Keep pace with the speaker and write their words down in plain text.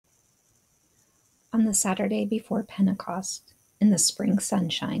On the Saturday before Pentecost, in the spring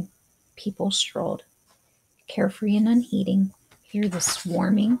sunshine, people strolled, carefree and unheeding, through the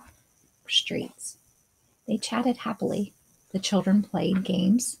swarming streets. They chatted happily. The children played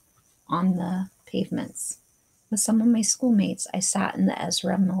games on the pavements. With some of my schoolmates, I sat in the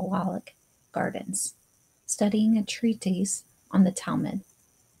Ezra Malik gardens, studying a treatise on the Talmud.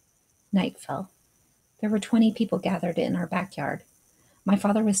 Night fell. There were 20 people gathered in our backyard. My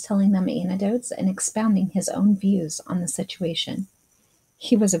father was telling them anecdotes and expounding his own views on the situation.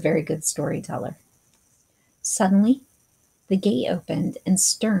 He was a very good storyteller. Suddenly, the gate opened, and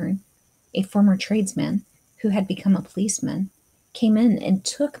Stern, a former tradesman who had become a policeman, came in and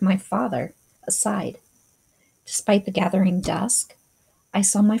took my father aside. Despite the gathering dusk, I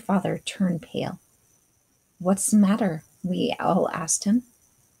saw my father turn pale. "What's the matter?" we all asked him.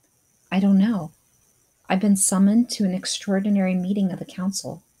 "I don't know. I've been summoned to an extraordinary meeting of the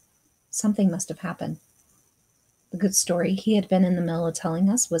council. Something must have happened." The good story he had been in the middle of telling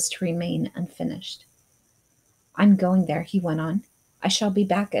us was to remain unfinished. "I'm going there," he went on. "I shall be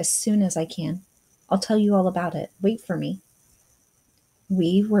back as soon as I can. I'll tell you all about it. Wait for me."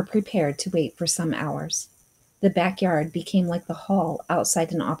 We were prepared to wait for some hours. The backyard became like the hall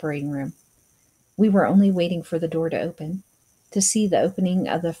outside an operating room. We were only waiting for the door to open, to see the opening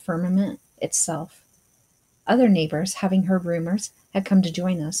of the firmament itself. Other neighbors, having heard rumors, had come to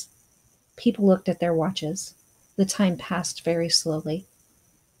join us. People looked at their watches. The time passed very slowly.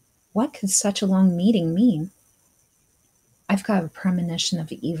 What could such a long meeting mean? "I've got a premonition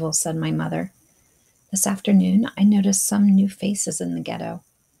of evil," said my mother. "This afternoon I noticed some new faces in the ghetto.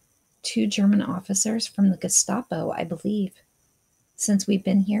 2 German officers from the Gestapo, I believe. Since we've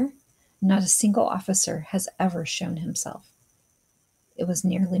been here, not a single officer has ever shown himself." It was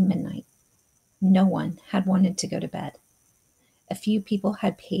nearly midnight. No one had wanted to go to bed. A few people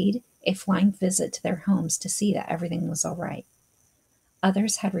had paid a flying visit to their homes to see that everything was all right.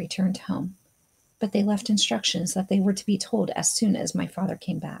 Others had returned home, but they left instructions that they were to be told as soon as my father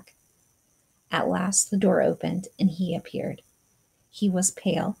came back. At last the door opened and he appeared. He was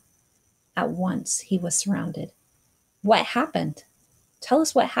pale. At once he was surrounded. "What happened? Tell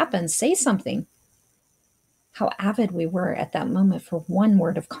us what happened. Say something." How avid we were at that moment for one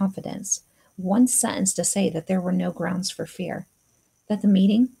word of confidence, one sentence to say that there were no grounds for fear, that the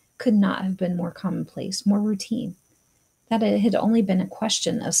meeting could not have been more commonplace, more routine, that it had only been a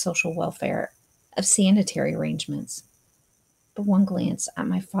question of social welfare, of sanitary arrangements. But one glance at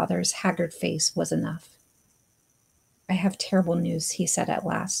my father's haggard face was enough. "I have terrible news," he said at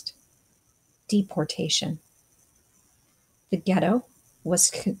last. "Deportation." The ghetto was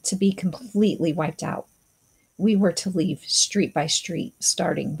to be completely wiped out. We were to leave street by street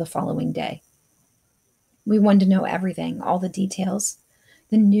starting the following day. We wanted to know everything, all the details.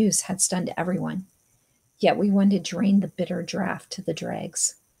 The news had stunned everyone. Yet we wanted to drain the bitter draught to the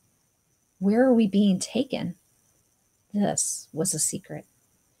dregs. Where are we being taken? This was a secret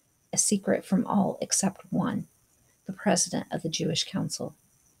from all except one, the president of the Jewish Council.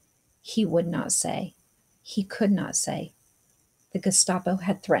 He would not say. He could not say. The Gestapo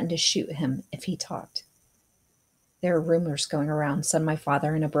had threatened to shoot him if he talked. "There are rumors going around," said my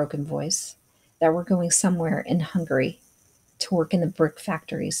father in a broken voice, "that we're going somewhere in Hungary to work in the brick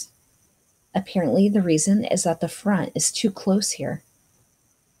factories. Apparently, the reason is that the front is too close here."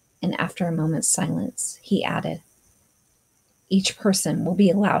 And after a moment's silence, he added, "Each person will be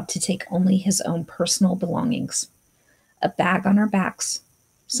allowed to take only his own personal belongings. A bag on our backs,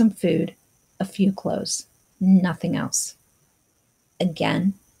 some food, a few clothes, nothing else."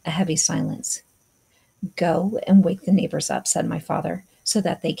 Again, a heavy silence. "Go and wake the neighbors up," said my father, "so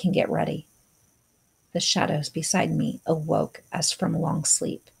that they can get ready." The shadows beside me awoke as from a long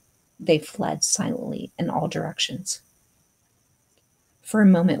sleep. They fled silently in all directions. For a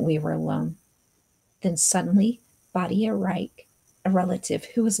moment we were alone. Then suddenly, Badia Reich, a relative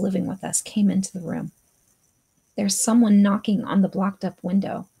who was living with us, came into the room. "There's someone knocking on the blocked-up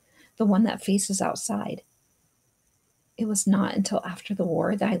window, the one that faces outside." It was not until after the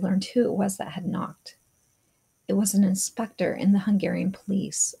war that I learned who it was that had knocked. It was an inspector in the Hungarian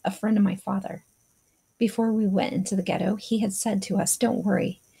police, a friend of my father. Before we went into the ghetto, he had said to us, "Don't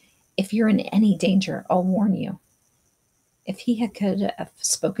worry. If you're in any danger, I'll warn you." If could have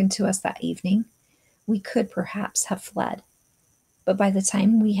spoken to us that evening, we could perhaps have fled. But by the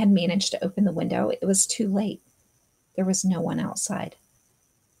time we had managed to open the window, it was too late. There was no one outside.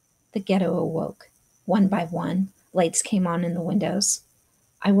 The ghetto awoke. One by one, lights came on in the windows.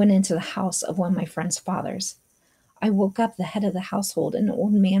 I went into the house of one of my friend's fathers. I woke up the head of the household, an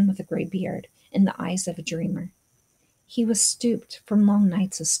old man with a gray beard and the eyes of a dreamer. He was stooped from long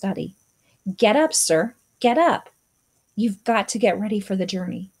nights of study. Get up, sir. Get up. You've got to get ready for the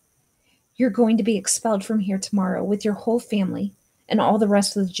journey. You're going to be expelled from here tomorrow with your whole family and all the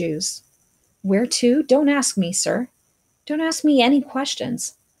rest of the Jews. Where to? Don't ask me, sir. Don't ask me any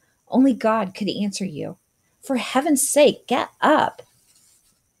questions. Only God could answer you. For heaven's sake, get up.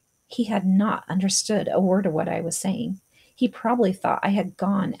 He had not understood a word of what I was saying. He probably thought I had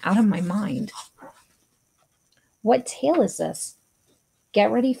gone out of my mind. What tale is this?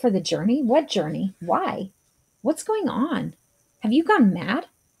 Get ready for the journey? What journey? Why? What's going on? Have you gone mad?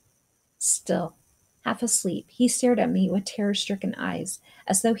 Still, half asleep, he stared at me with terror-stricken eyes,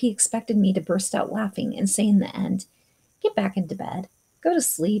 as though he expected me to burst out laughing and say in the end, "Get back into bed. Go to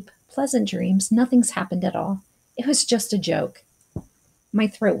sleep. Pleasant dreams. Nothing's happened at all. It was just a joke." My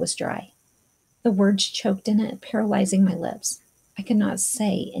throat was dry. The words choked in it, paralyzing my lips. I could not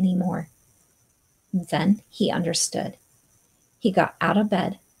say any more. Then he understood. He got out of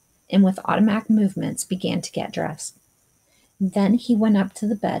bed and with automatic movements began to get dressed. Then he went up to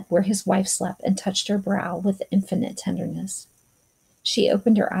the bed where his wife slept and touched her brow with infinite tenderness. She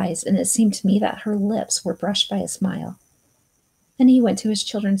opened her eyes, and it seemed to me that her lips were brushed by a smile. Then he went to his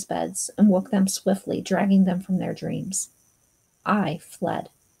children's beds and woke them swiftly, dragging them from their dreams. I fled.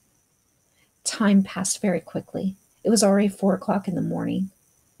 Time passed very quickly. It was already 4 o'clock in the morning.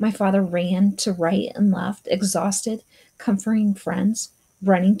 My father ran to right and left, exhausted, comforting friends,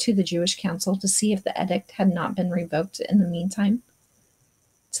 running to the Jewish council to see if the edict had not been revoked in the meantime.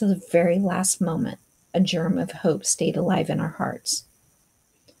 To the very last moment, a germ of hope stayed alive in our hearts.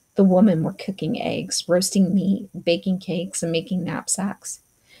 The women were cooking eggs, roasting meat, baking cakes, and making knapsacks.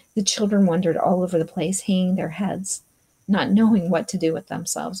 The children wandered all over the place, hanging their heads, not knowing what to do with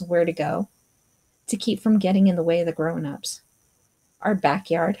themselves, where to go, to keep from getting in the way of the grown-ups. Our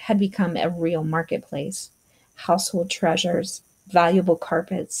backyard had become a real marketplace. Household treasures, valuable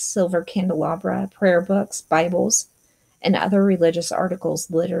carpets, silver candelabra, prayer books, Bibles, and other religious articles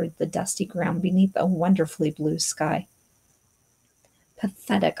littered the dusty ground beneath a wonderfully blue sky.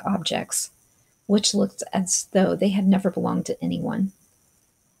 Pathetic objects, which looked as though they had never belonged to anyone.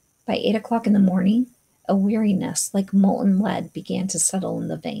 By 8 o'clock in the morning, a weariness like molten lead began to settle in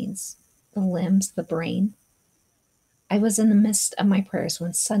the veins, the limbs, the brain. I was in the midst of my prayers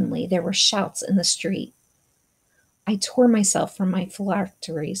when suddenly there were shouts in the street. I tore myself from my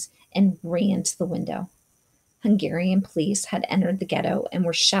phylacteries and ran to the window. Hungarian police had entered the ghetto and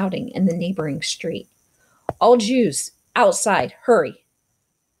were shouting in the neighboring street, "All Jews, outside, hurry!"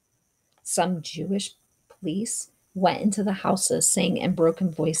 Some Jewish police went into the houses saying in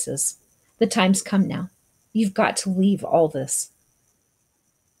broken voices, "The time's come now. You've got to leave all this."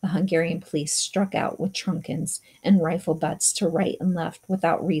 The Hungarian police struck out with truncheons and rifle butts to right and left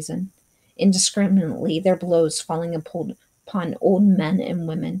without reason, indiscriminately, their blows falling upon old men and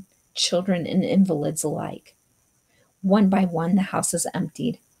women, children and invalids alike. One by one, the houses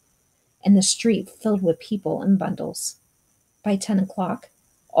emptied, and the street filled with people in bundles. By 10 o'clock,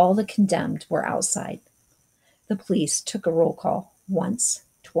 all the condemned were outside. The police took a roll call once,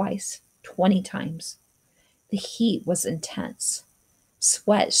 twice, 20 times. The heat was intense.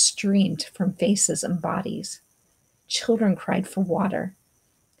 Sweat streamed from faces and bodies. Children cried for water.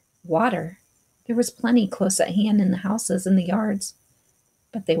 Water? There was plenty close at hand in the houses and the yards,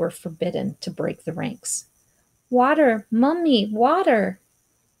 but they were forbidden to break the ranks. "Water, Mummy, water!"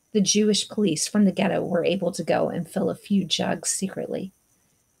 The Jewish police from the ghetto were able to go and fill a few jugs secretly.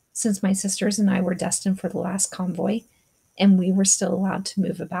 Since my sisters and I were destined for the last convoy, and we were still allowed to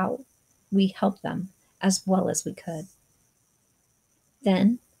move about, we helped them as well as we could.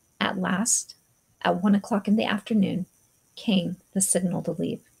 Then, at last, at 1 o'clock in the afternoon, came the signal to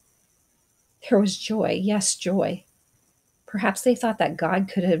leave. There was joy, yes, joy. Perhaps they thought that God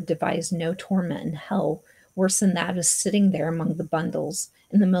could have devised no torment in hell worse than that of sitting there among the bundles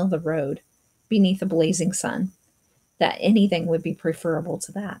in the middle of the road, beneath a blazing sun, that anything would be preferable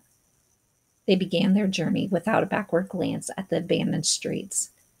to that. They began their journey without a backward glance at the abandoned streets,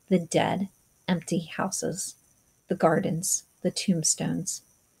 the dead, empty houses, the gardens, the tombstones.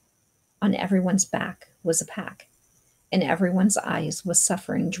 On everyone's back was a pack, and everyone's eyes was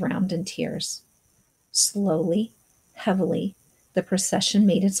suffering drowned in tears. Slowly, heavily, the procession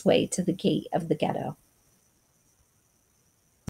made its way to the gate of the ghetto.